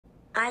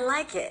I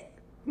like it.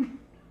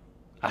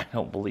 I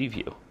don't believe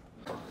you.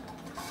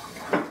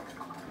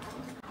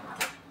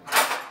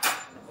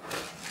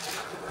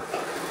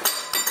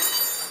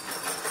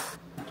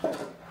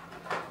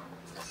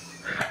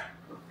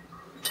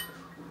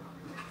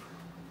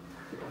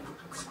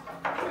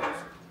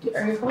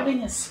 Are you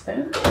holding a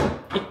spoon?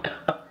 Yeah.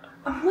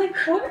 I'm like,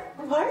 what?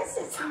 Why does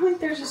it sound like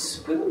there's a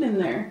spoon in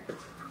there?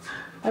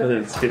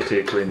 It's get you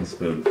a clean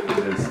spoon.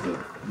 It's the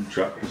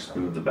drop your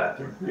spoon in the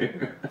bathroom.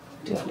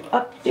 Do an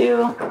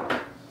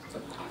updo.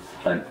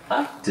 An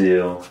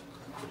updo.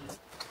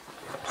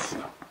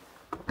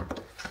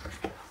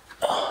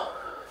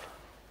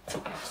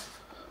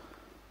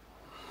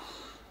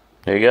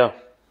 There you go. What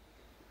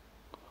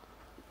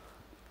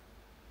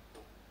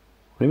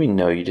do you mean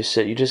no? You just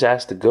said you just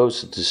asked to go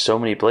to so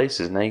many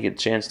places. Now you get a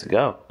chance to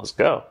go. Let's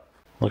go.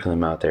 Look at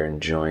them out there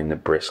enjoying the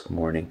brisk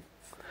morning.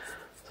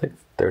 It's like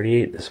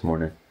 38 this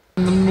morning.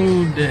 In the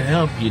mood to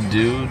help you,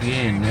 dude. You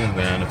ain't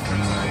never had a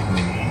friend like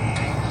me.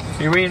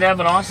 You ready to have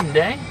an awesome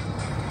day?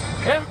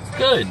 Yeah,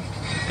 good.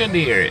 Good to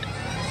hear it.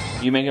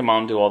 You making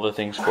mom do all the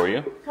things for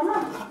you? Come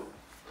on.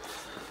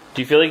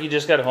 Do you feel like you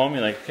just got home?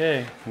 You're like,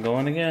 okay, I'm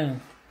going again.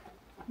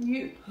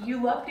 You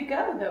love to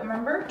go though,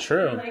 remember?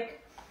 True. You're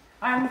like,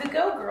 I'm the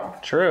go girl.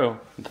 True.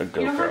 The go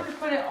You don't girl. have to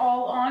put it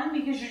all on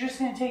because you're just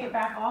going to take it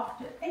back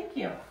off. Thank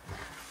you.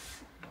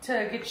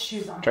 To get your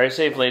shoes on. Drive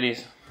safe,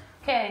 ladies.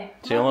 Okay.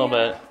 See you in a little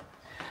bit.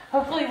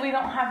 Hopefully we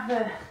don't have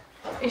the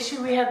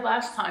issue we had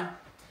last time.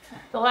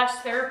 The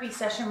last therapy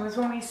session was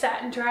when we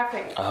sat in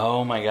traffic.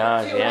 Oh my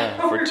gosh, yeah,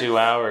 for 2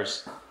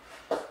 hours.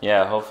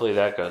 Yeah, hopefully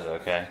that goes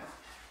okay.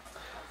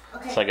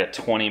 It's like a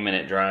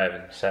 20-minute drive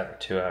and sat for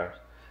 2 hours.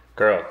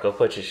 Girl, go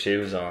put your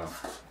shoes on.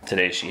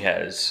 Today she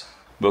has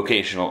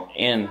vocational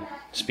and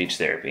speech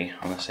therapy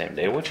on the same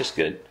day, which is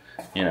good.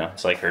 You know,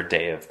 it's like her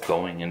day of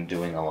going and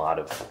doing a lot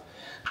of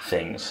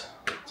things.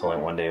 It's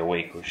only one day a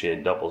week where she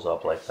doubles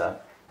up like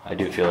that. I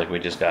do feel like we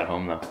just got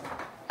home though.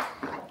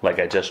 Like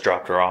I just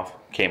dropped her off,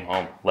 came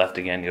home, left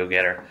again, go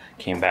get her,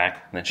 came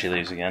back, and then she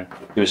leaves again.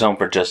 She was home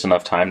for just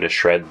enough time to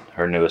shred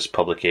her newest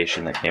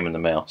publication that came in the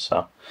mail,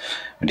 so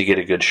we had to get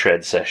a good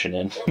shred session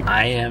in.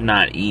 I have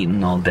not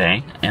eaten all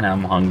day, and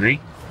I'm hungry.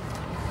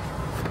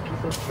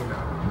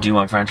 Do you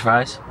want French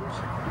fries?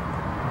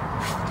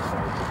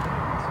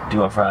 Do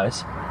you want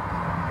fries?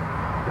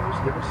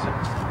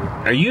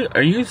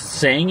 Are you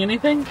saying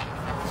anything?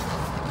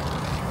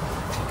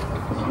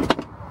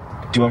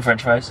 Do you want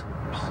French fries?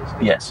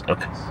 Yes.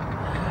 Okay.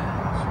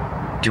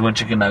 Do you want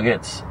chicken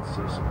nuggets?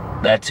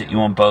 That's it. You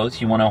want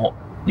both? You want a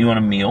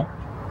meal?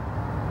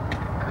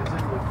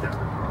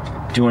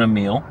 Do you want a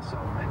meal?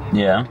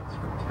 Yeah.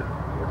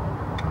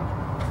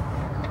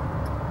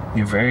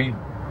 You're very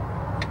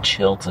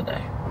chill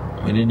today.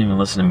 We didn't even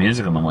listen to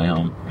music on the way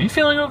home. Are you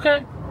feeling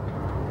okay?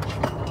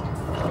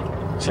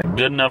 Is it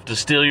good enough to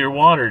steal your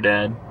water,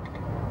 Dad?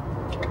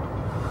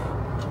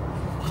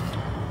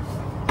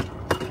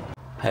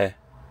 Hey.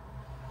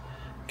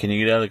 Can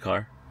you get out of the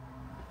car?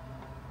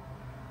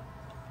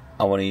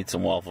 I want to eat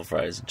some waffle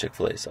fries and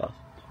Chick-fil-A sauce.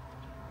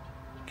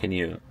 Can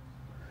you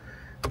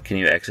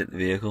exit the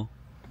vehicle?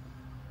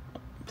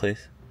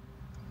 Please?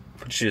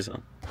 Put your shoes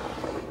on.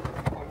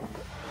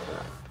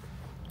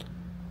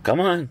 Come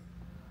on.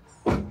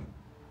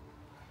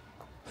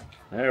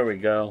 There we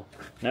go.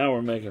 Now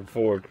we're making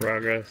forward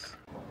progress.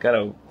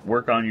 Gotta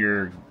work on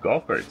your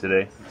golf cart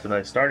today. That's what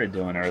I started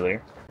doing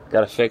earlier.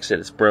 Gotta fix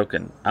it. It's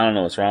broken. I don't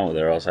know what's wrong with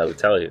it, or else I would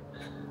tell you.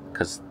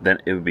 Because then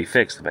it would be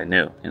fixed if I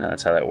knew. You know,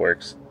 that's how that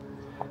works.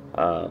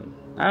 I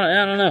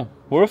don't know.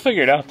 We'll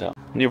figure it out, though.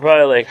 And you're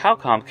probably like, how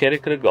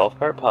complicated could a golf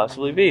cart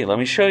possibly be? Let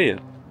me show you.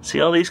 See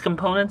all these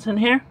components in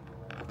here?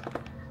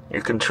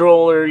 Your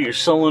controller, your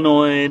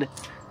solenoid,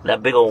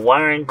 that big old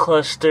wiring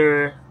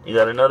cluster. You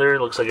got another,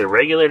 looks like a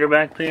regulator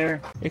back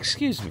there.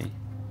 Excuse me.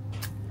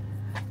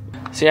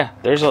 So yeah,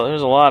 there's a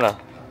lot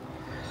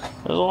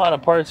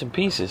of parts and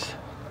pieces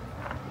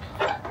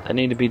that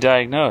need to be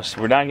diagnosed.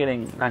 We're not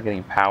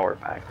getting power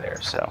back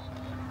there, so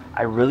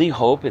I really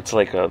hope it's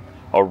like a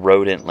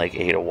rodent like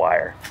ate a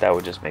wire. That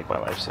would just make my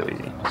life so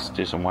easy. Let's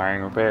do some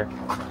wiring repair.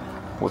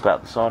 Whip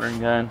out the soldering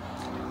gun,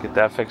 get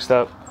that fixed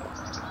up.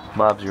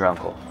 Bob's your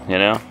uncle, you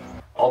know?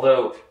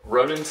 Although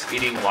rodents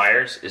eating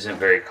wires isn't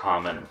very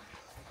common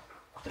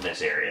in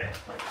this area.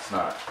 Like it's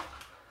not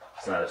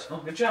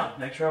oh, good job,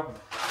 thanks for helping.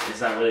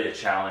 It's not really a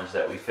challenge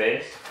that we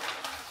face.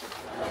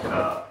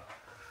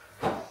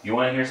 You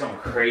want to hear something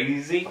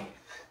crazy?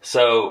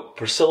 So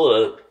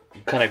Priscilla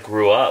kind of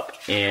grew up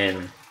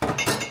in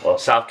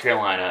South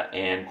Carolina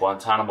and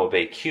Guantanamo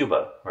Bay,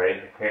 Cuba, right?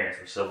 Her parents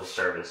were civil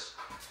service,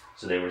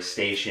 so they were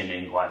stationed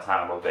in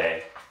Guantanamo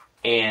Bay.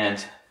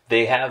 And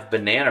they have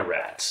banana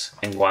rats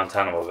in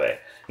Guantanamo Bay.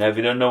 Now, if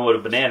you don't know what a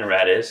banana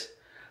rat is,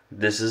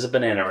 this is a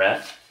banana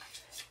rat.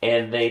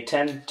 And they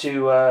tend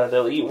to,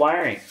 they'll eat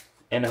wiring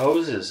and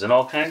hoses and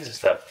all kinds of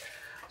stuff.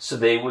 So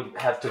they would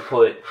have to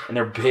put, and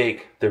they're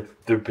big,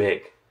 they're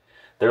big.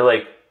 They're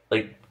like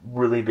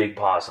really big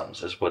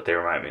possums is what they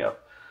remind me of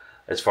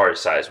as far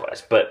as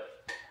size-wise. But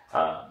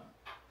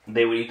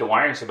they would eat the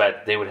wiring so bad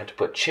that they would have to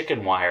put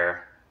chicken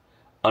wire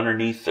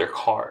underneath their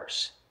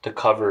cars to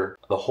cover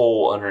the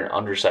whole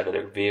underside of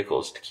their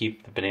vehicles to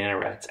keep the banana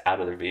rats out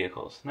of their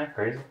vehicles. Isn't that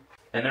crazy?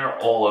 And they're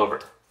all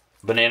over.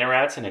 Banana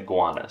rats and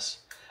iguanas.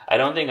 I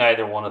don't think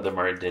either one of them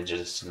are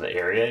indigenous to the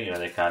area. You know,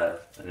 they kind of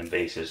an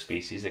invasive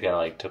species. They kind of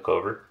like took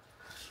over.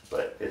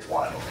 But it's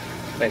wild.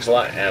 Thanks a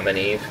lot, Adam and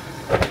Eve.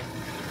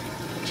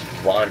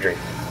 Laundry.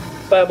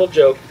 Bible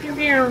joke.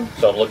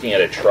 So I'm looking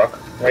at a truck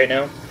right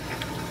now.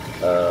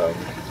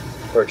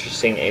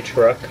 Purchasing a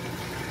truck.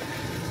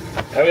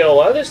 I mean, a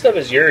lot of this stuff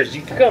is yours.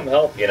 You can come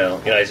help, you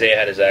know. Isaiah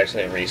had his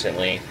accident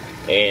recently,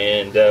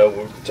 and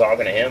we're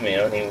talking to him, you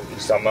know, and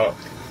he's talking about,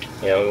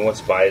 you know, he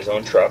wants to buy his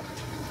own truck,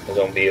 his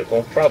own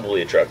vehicle,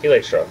 probably a truck. He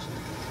likes trucks.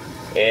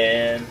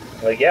 And,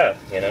 like, yeah,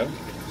 you know,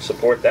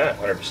 support that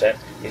 100%.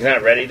 He's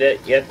not ready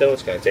yet, though.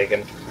 It's going to take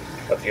him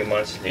a few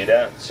months to do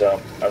that. So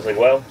I was like,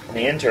 well, in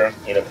the interim,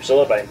 you know,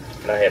 Priscilla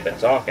and I had been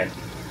talking,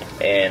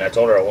 and I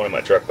told her I wanted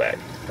my truck back.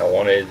 I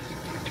wanted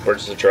to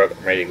purchase a truck.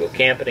 I'm ready to go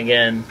camping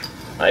again.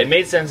 It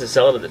made sense to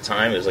sell it at the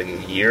time. It was like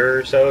a year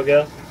or so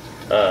ago.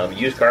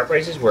 Used car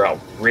prices were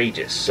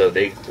outrageous, so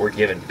they were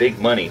given big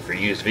money for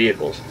used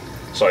vehicles.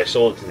 So I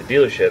sold it to the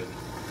dealership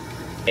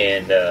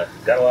and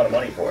got a lot of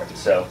money for it.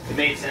 So it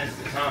made sense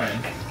at the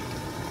time.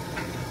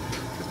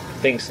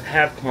 Things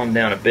have calmed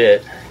down a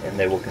bit, and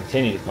they will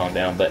continue to calm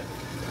down. But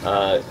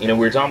you know,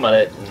 we were talking about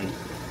it, and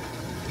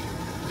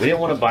we didn't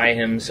want to buy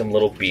him some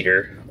little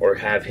beater or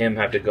have him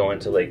have to go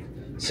into like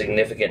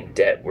significant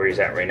debt where he's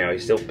at right now.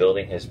 He's still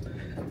building his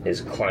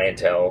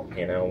clientele,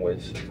 you know,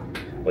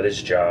 with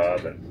his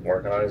job and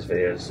working on his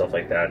videos and stuff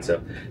like that.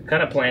 So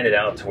kind of planned it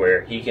out to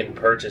where he can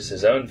purchase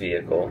his own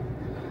vehicle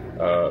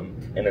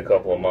in a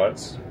couple of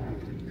months.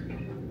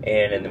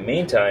 And in the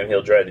meantime,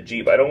 he'll drive the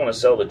Jeep. I don't want to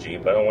sell the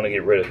Jeep. I don't want to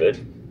get rid of it.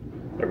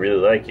 I really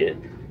like it.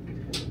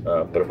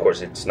 But of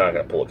course, it's not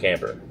going to pull a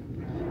camper.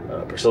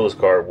 Priscilla's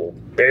car will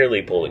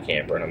barely pull a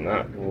camper, and I'm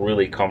not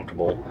really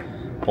comfortable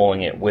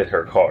pulling it with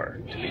her car,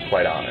 to be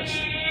quite honest.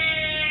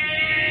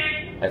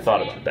 I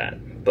thought about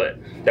that, but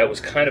that was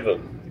kind of a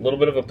little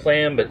bit of a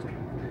plan, but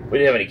we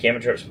didn't have any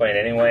camping trips planned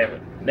anyway.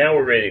 But now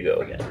we're ready to go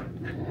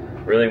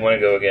again. Really want to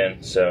go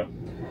again, so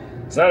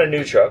it's not a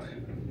new truck,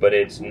 but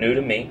it's new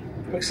to me.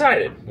 I'm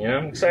excited, you know,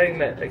 I'm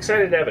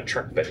excited to have a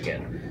truck bed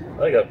again.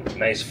 I like a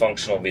nice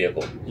functional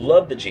vehicle.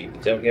 Love the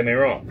Jeep, don't get me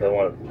wrong. If I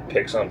want to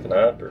pick something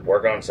up or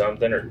work on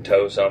something or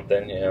tow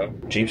something, you know.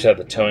 Jeeps have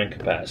the towing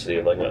capacity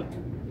of like a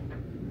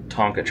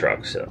Tonka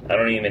truck, so I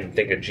don't even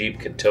think a Jeep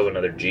could tow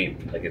another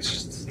Jeep. Like, it's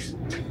just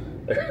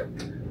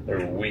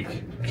they're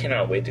weak. I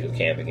cannot wait to go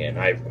camp again.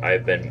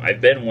 I've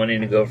been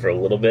wanting to go for a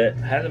little bit.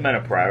 It hasn't been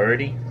a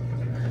priority.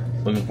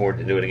 Looking forward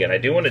to do it again. I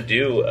do want to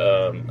do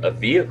a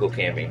vehicle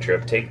camping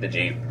trip. Take the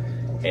Jeep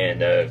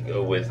and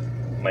go with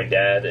my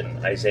dad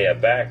and Isaiah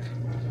back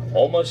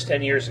almost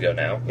 10 years ago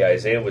now. Yeah,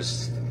 Isaiah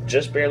was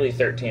just barely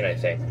 13, I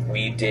think.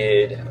 We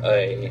did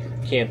a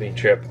camping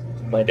trip,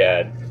 my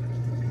dad,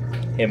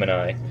 him and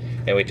I,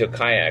 and we took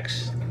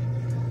kayaks.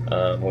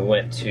 We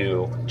went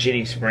to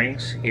Ginny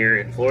Springs here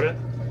in Florida,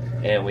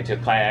 and we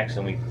took kayaks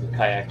and we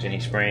kayaked Ginny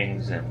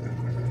Springs and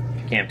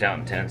camped out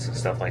in tents and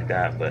stuff like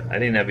that. But I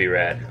think that'd be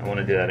rad. I want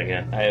to do that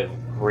again. I have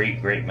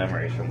great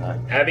memories from that.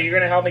 Abby, you're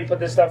gonna help me put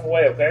this stuff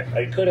away, okay?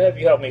 I could have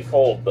you help me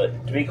fold,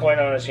 but to be quite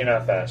honest, you're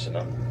not fast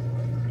enough.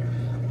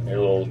 Your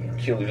little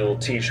cute little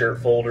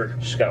t-shirt folder.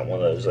 Just got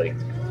one of those like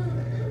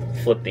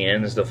flip the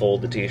ends to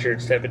fold the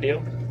t-shirts type of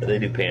deal. They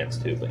do pants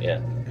too, but yeah.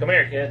 Come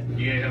here, kid.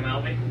 You gonna come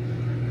help me?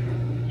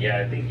 Yeah,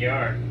 I think you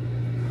are.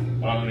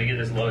 Well, let me get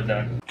this load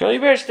done. Girl, you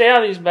better stay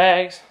out of these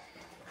bags.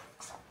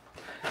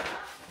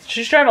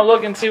 She's trying to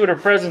look and see what her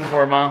present's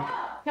for, Mom.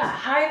 Yeah,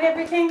 hide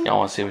everything. Y'all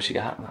want to see what she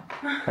got?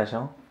 Can I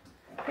show?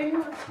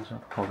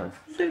 Hold on.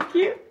 So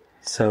cute.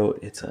 So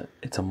it's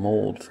a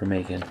mold for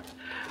making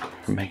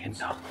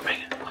dog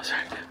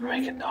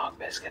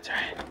biscuits,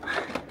 right?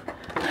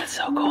 That's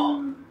so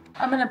cool.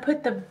 I'm gonna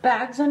put the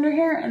bags under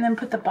here and then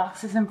put the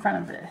boxes in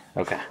front of it.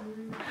 Okay.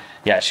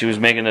 Yeah, she was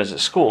making those at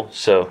school,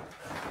 so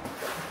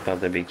thought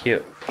that'd be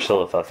cute.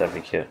 Priscilla thought that'd be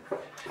cute.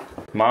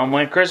 Mom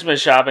went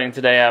Christmas shopping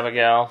today,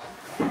 Abigail.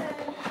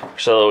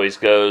 Priscilla always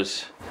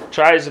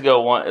tries to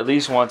go at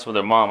least once with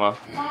her mama.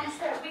 Mom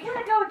said we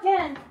gotta go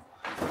again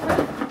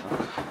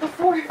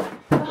before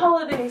the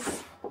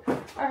holidays.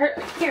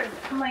 Here,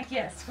 I'm like,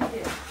 yes, we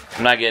did.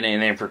 I'm not getting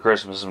anything for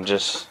Christmas. I'm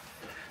just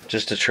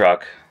a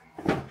truck.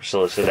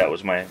 Priscilla said that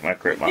was my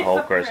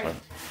whole Christmas.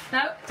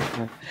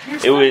 Your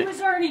stuff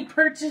was already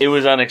purchased. It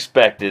was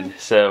unexpected,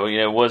 so you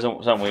know it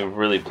wasn't something we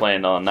really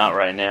planned on. Not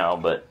right now,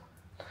 but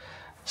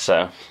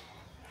so.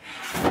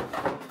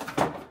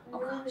 Oh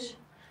gosh.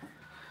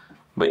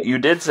 But you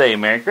did say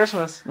Merry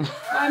Christmas.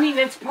 I mean,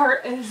 it's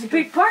a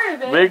big part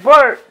of it. Big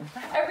part.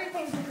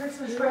 Everything's a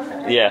Christmas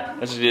present. Yeah,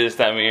 that's what you do this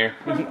time of year.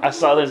 I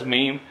saw this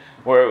meme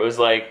where it was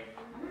like,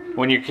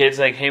 when your kid's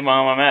like, "Hey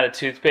mom, I'm out of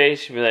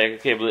toothpaste," you'd be like,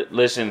 "Okay, but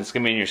listen, it's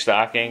gonna be in your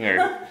stocking,"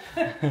 or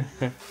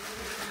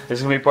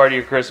 "It's gonna be part of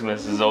your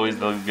Christmas." Is always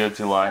the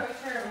go-to line.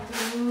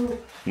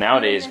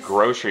 Nowadays,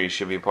 groceries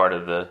should be part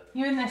of the.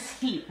 You in this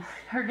heat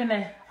are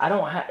gonna. I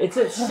don't have. It's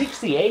at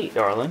 68,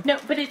 darling. No,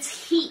 but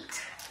it's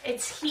heat.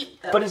 It's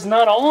heat though. But it's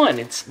not on.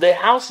 The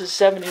house is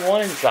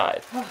 71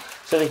 inside.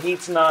 So the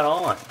heat's not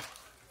on.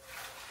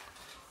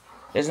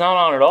 It's not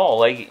on at all.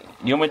 Like,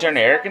 you want me to turn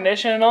the air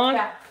conditioning on?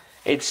 Yeah.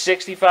 It's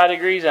 65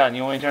 degrees out and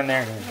you want me to turn the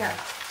air conditioning on? Yeah.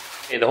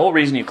 Hey, the whole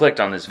reason you clicked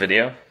on this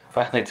video,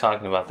 finally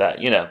talking about that,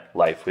 you know,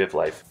 life. We have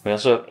life. We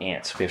also have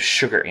ants. We have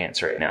sugar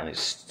ants right now. These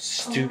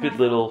stupid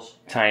little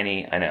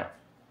tiny, I know.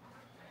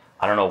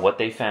 I don't know what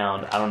they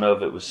found. I don't know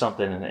if it was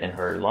something in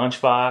her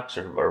lunchbox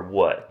or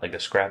what, like a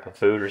scrap of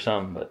food or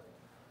something, but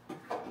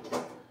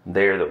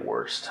they're the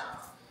worst.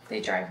 They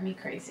drive me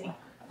crazy.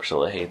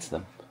 Priscilla hates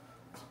them.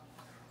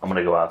 I'm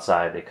going to go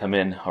outside. They come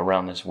in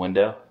around this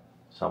window,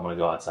 so I'm going to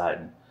go outside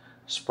and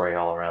spray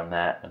all around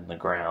that and the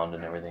ground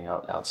and everything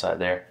outside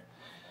there.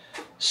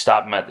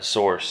 Stop them at the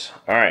source.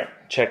 All right,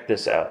 check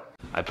this out.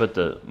 I put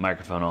the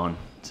microphone on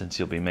since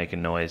you'll be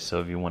making noise, so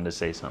if you wanted to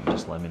say something,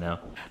 just let me know.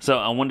 So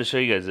I wanted to show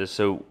you guys this.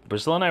 So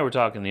Priscilla and I were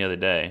talking the other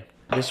day.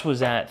 This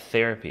was at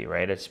therapy,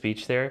 right? At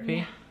speech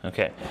therapy? Yeah.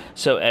 Okay.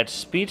 So at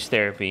speech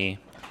therapy,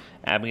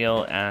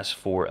 Abigail asked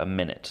for a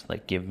minute,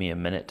 like give me a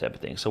minute type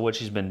of thing. So what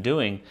she's been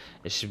doing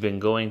is she's been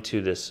going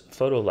to this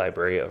photo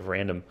library of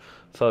random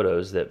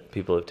photos that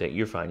people have taken.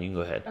 You're fine, you can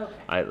go ahead.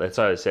 Okay. That's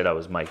why I said I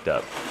was mic'd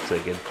up, so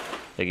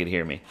they could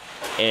hear me.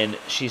 And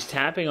she's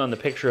tapping on the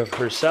picture of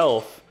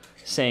herself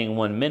saying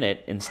 1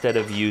 minute instead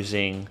of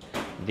using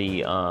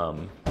the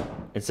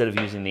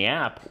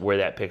app where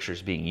that picture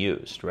is being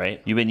used,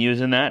 right? You've been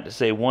using that to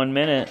say 1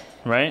 minute,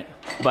 right?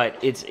 But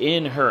it's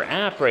in her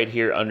app right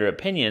here under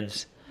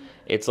opinions.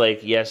 It's like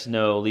yes,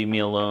 no, leave me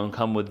alone,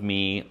 come with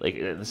me. Like,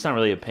 it's not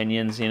really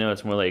opinions, you know,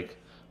 it's more like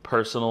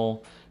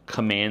personal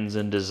commands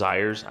and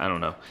desires. I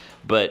don't know.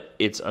 But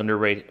it's under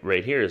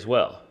right here as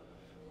well.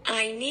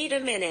 I need a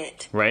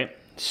minute. Right?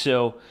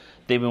 So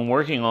they've been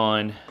working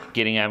on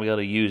getting Abigail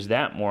to use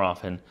that more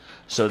often,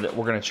 so that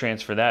we're going to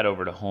transfer that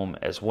over to home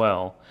as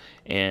well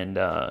and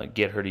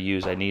get her to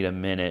use I need a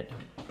minute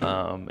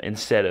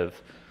instead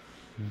of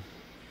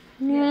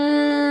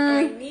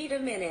I need a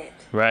minute.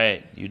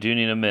 Right. You do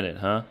need a minute,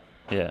 huh?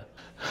 Yeah.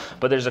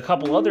 But there's a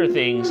couple other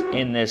things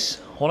in this.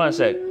 Hold on a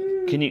sec.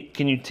 Can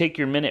you take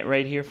your minute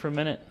right here for a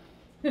minute?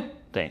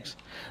 Thanks.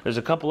 There's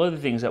a couple other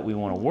things that we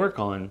want to work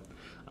on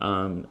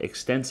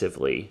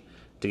extensively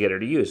to get her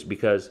to use,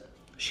 because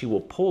she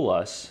will pull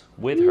us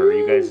with her.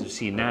 You guys have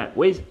seen that.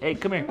 Wait, hey,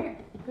 come here.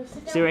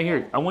 Stay right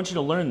here. I want you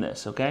to learn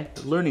this, okay?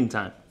 Learning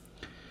time.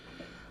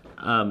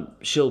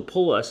 She'll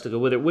pull us to go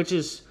with her, which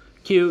is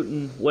cute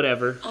and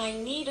whatever. I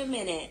need a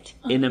minute.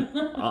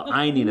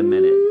 I need a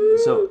minute.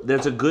 So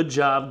that's a good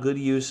job, good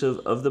use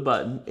of the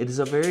button. It is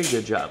a very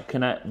good job.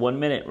 1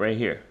 minute right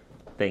here.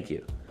 Thank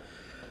you.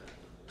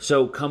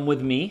 So come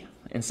with me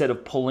instead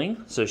of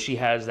pulling. So she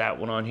has that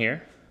one on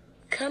here.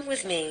 Come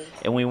with me.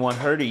 And we want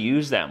her to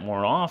use that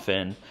more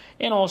often.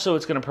 And also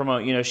it's going to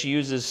promote, you know, she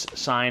uses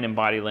sign and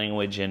body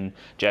language and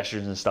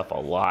gestures and stuff a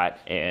lot.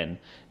 And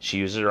she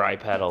uses her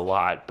iPad a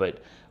lot.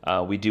 But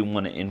we do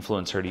want to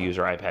influence her to use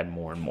her iPad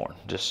more and more,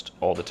 just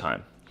all the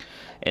time.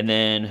 And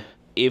then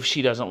if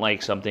she doesn't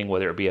like something,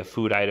 whether it be a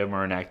food item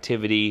or an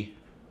activity.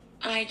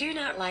 I do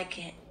not like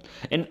it.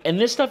 And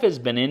this stuff has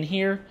been in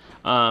here.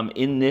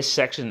 In this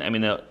section, I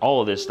mean,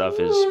 all of this stuff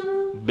is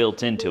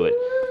built into it.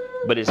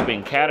 But it's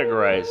been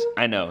categorized.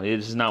 I know,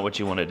 this is not what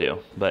you want to do.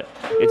 But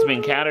it's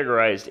been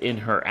categorized in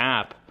her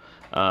app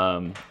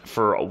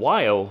for a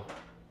while.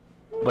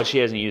 But she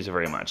hasn't used it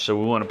very much. So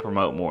we want to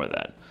promote more of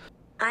that.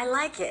 I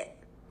like it.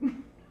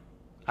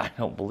 I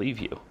don't believe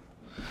you.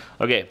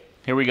 Okay,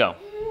 here we go.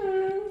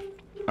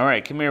 All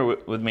right, come here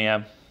with me,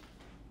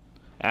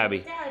 Abby.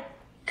 Dad.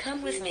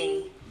 Come with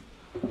me.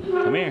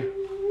 Come here.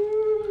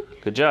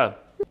 Good job.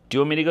 Do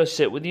you want me to go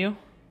sit with you?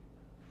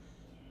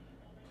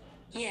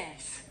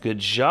 Yes. Good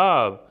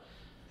job.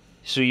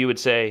 So you would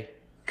say,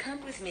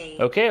 come with me.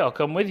 Okay, I'll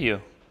come with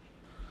you.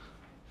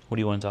 What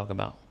do you want to talk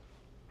about?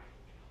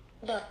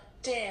 The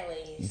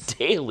dailies.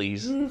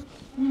 Dailies?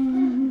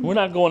 We're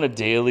not going to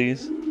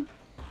dailies.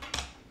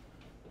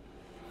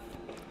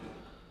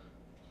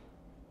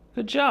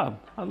 Good job.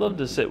 I'd love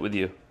to sit with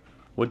you.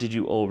 What did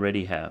you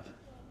already have?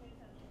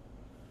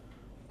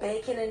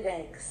 Bacon and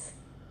eggs.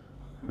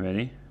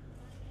 Ready?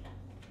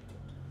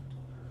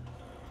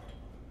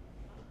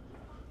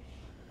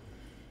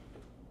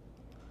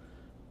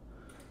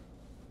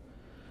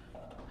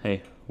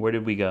 Hey, where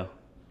did we go?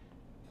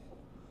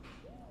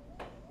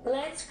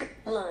 Let's go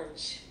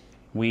lunch.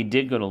 We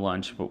did go to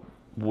lunch, but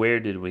where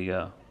did we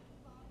go?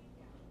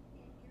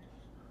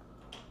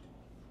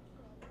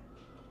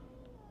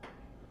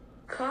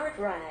 Cart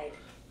ride.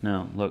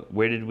 No, look,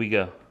 where did we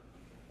go?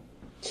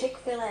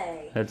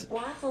 Chick-fil-A.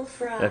 Waffle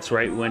fries. That's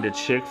right, we went to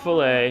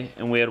Chick-fil-A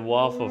and we had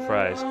waffle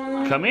fries.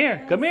 Come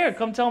here,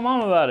 come tell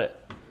Mom about it.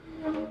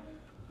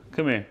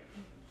 Come here.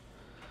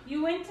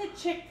 You went to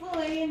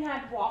Chick-fil-A and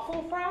had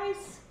waffle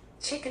fries?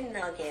 Chicken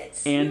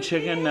nuggets. And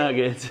chicken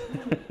nuggets.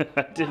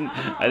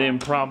 I didn't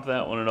prompt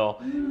that one at all.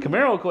 Come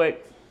here real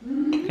quick.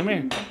 Come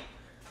here.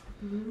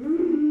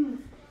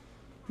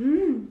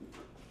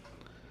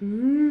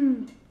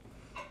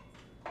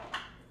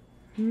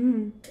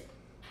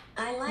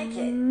 I like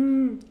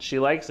it. She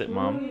likes it,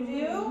 Mom. You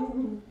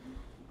do?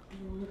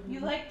 You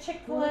like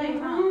Chick-fil-A,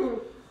 huh?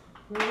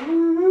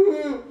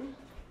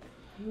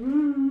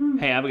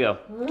 Hey, Abigail,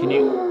 can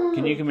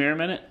you come here a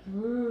minute?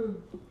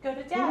 Go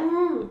to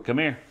Dad. Come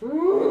here.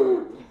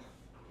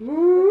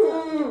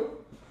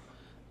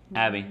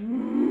 Abby.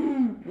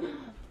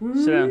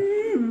 Sit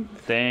down.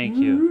 Thank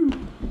you.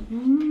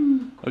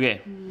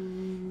 Okay.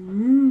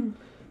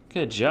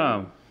 Good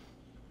job.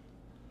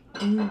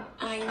 I need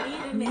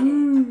a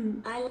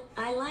minute.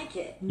 I like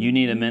it. You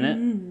need a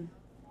minute?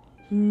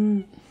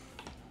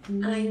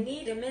 I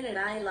need a minute.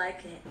 I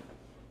like it.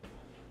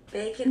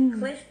 Bacon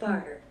Cliff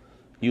Bar.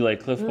 You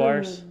like Cliff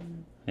Bars?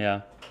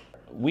 Yeah.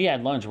 We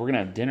had lunch. We're going to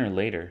have dinner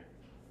later.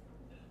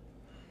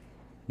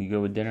 You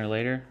go with dinner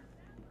later?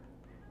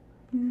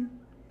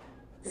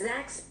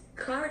 Zach's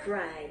cart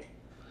ride.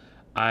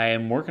 I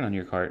am working on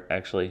your cart,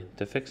 actually,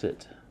 to fix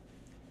it.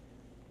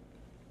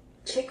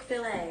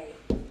 Chick-fil-A.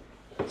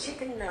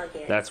 Chicken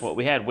nuggets. That's what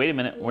we had. Wait a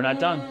minute. We're not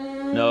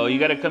done. No, you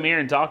got to come here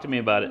and talk to me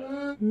about it.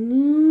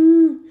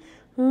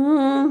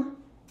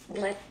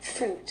 Blood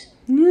fruit.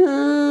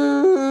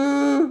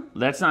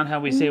 That's not how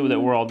we say that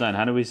we're all done.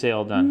 How do we say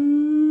all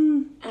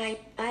done? I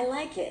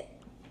like it.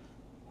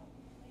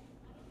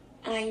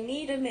 I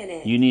need a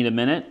minute. You need a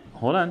minute?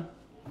 Hold on.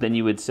 Then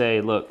you would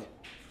say, look,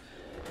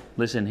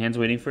 listen, hands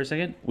waiting for a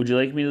second. Would you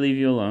like me to leave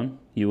you alone?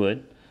 You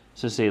would.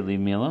 So say,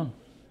 leave me alone.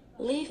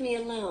 Leave me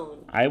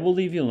alone. I will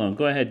leave you alone.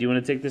 Go ahead. Do you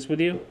want to take this with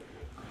you?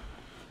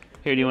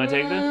 Here, do you want to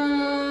take this?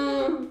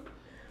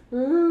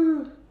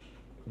 Do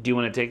you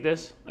want to take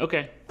this?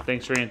 Okay.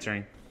 Thanks for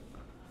answering.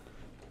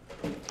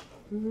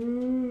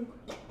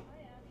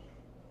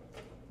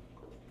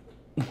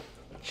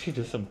 She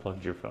just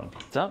unplugged your phone.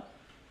 What's up?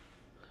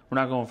 We're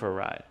not going for a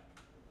ride.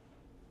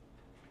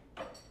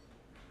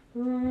 Coffee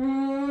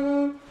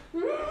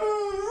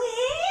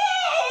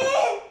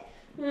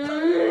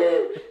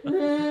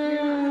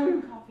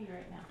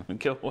right now.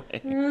 Go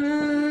away.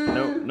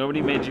 No,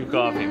 nobody made you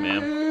coffee,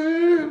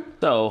 ma'am.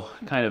 So,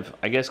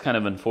 I guess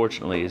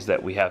unfortunately is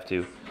that we have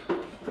to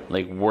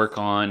like work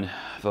on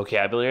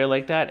vocabulary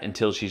like that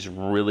until she's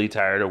really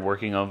tired of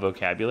working on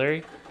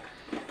vocabulary.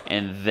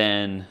 And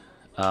then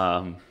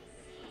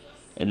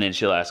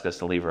she'll ask us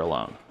to leave her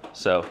alone.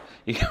 So,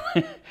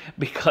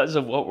 because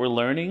of what we're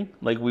learning,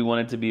 like we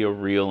want it to be a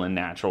real and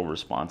natural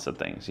response to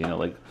things,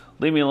 like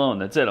leave me alone.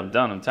 That's it. I'm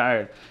done. I'm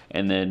tired.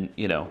 And then,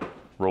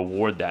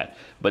 reward that.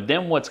 But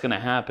then what's going to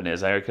happen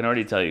is, I can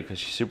already tell you because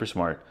she's super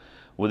smart,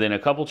 within a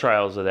couple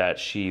trials of that,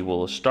 she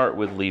will start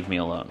with leave me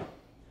alone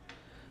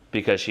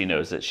because she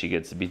knows that she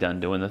gets to be done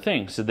doing the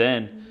thing. So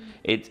then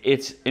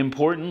it's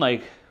important,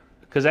 like,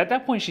 because at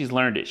that point she's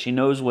learned it. She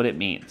knows what it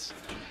means.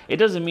 It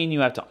doesn't mean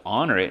you have to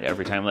honor it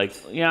every time. Like,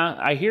 yeah,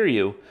 I hear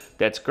you.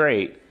 That's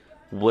great.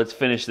 Let's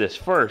finish this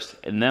first,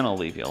 and then I'll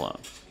leave you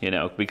alone.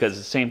 Because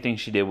the same thing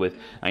she did with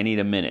I need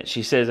a minute.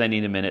 She says I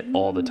need a minute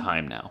all the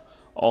time now.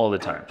 All the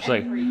time. She's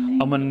like, I'm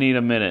going to need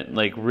a minute.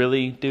 Like,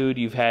 really, dude?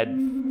 You've had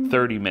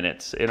 30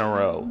 minutes in a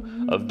row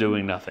of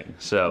doing nothing.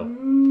 So.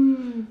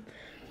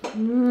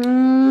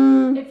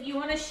 If you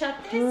want to shut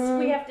this,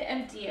 we have to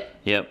empty it.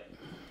 Yep.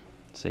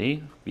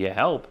 See? You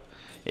help.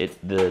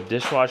 The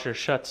dishwasher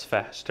shuts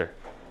faster.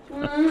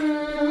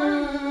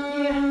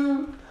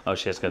 Yeah. Oh,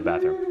 she has to go to the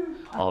bathroom.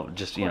 I'll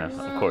just,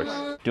 of course. Do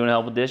you want to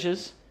help with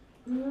dishes?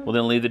 Well,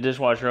 then leave the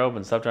dishwasher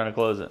open. Stop trying to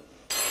close it.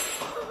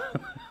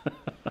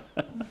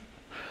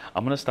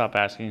 I'm going to stop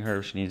asking her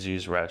if she needs to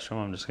use the restroom.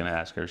 I'm just going to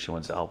ask her if she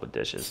wants to help with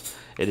dishes.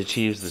 It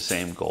achieves the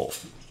same goal.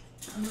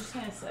 I'm just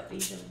going to set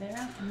these over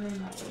there. And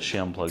then she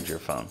unplugged your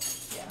phone.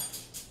 Yeah.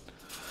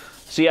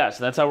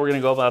 So that's how we're going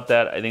to go about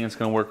that. I think it's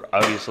going to work,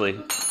 obviously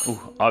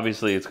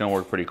it's going to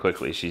work pretty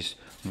quickly. She's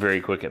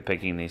very quick at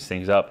picking these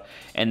things up.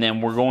 And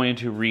then we're going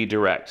to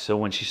redirect. So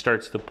when she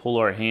starts to pull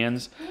our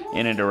hands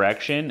in a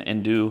direction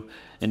and do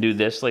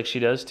this like she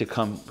does to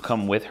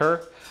come with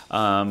her,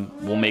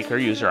 we'll make her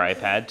use her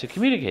iPad to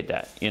communicate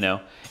that,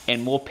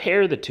 and we'll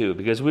pair the two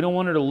because we don't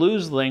want her to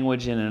lose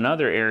language in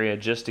another area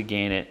just to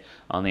gain it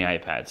on the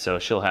iPad. So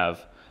she'll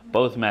have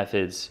both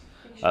methods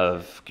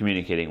of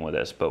communicating with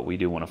us, but we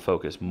do want to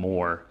focus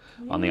more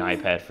on the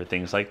iPad for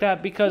things like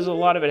that because a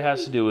lot of it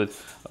has to do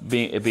with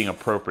it being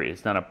appropriate.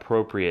 It's not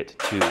appropriate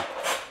to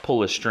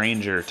pull a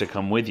stranger to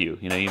come with you.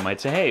 You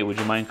might say, hey, would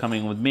you mind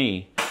coming with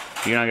me?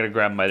 You're not going to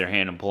grab them by their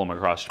hand and pull them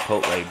across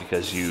Chipotle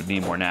because you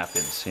need more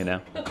napkins,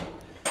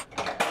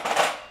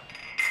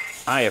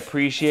 I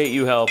appreciate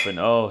you helping.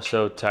 Oh,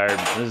 so tired.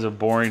 This is a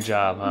boring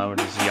job, huh? We're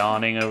just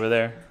yawning over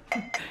there.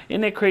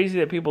 Isn't it crazy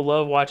that people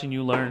love watching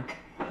you learn?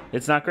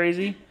 It's not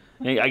crazy?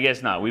 I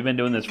guess not. We've been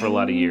doing this for a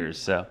lot of years,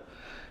 so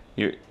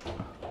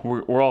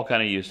we're all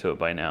kind of used to it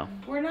by now.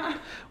 We're not.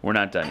 We're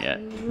not done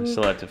yet. We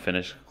still have to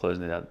finich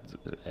closing it out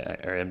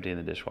or emptying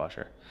the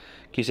dishwasher.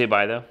 Can you say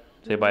bye, though?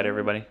 Say bye to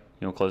everybody.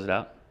 You want to close it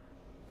out?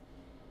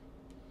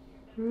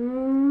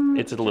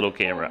 It's a little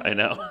camera, I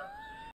know.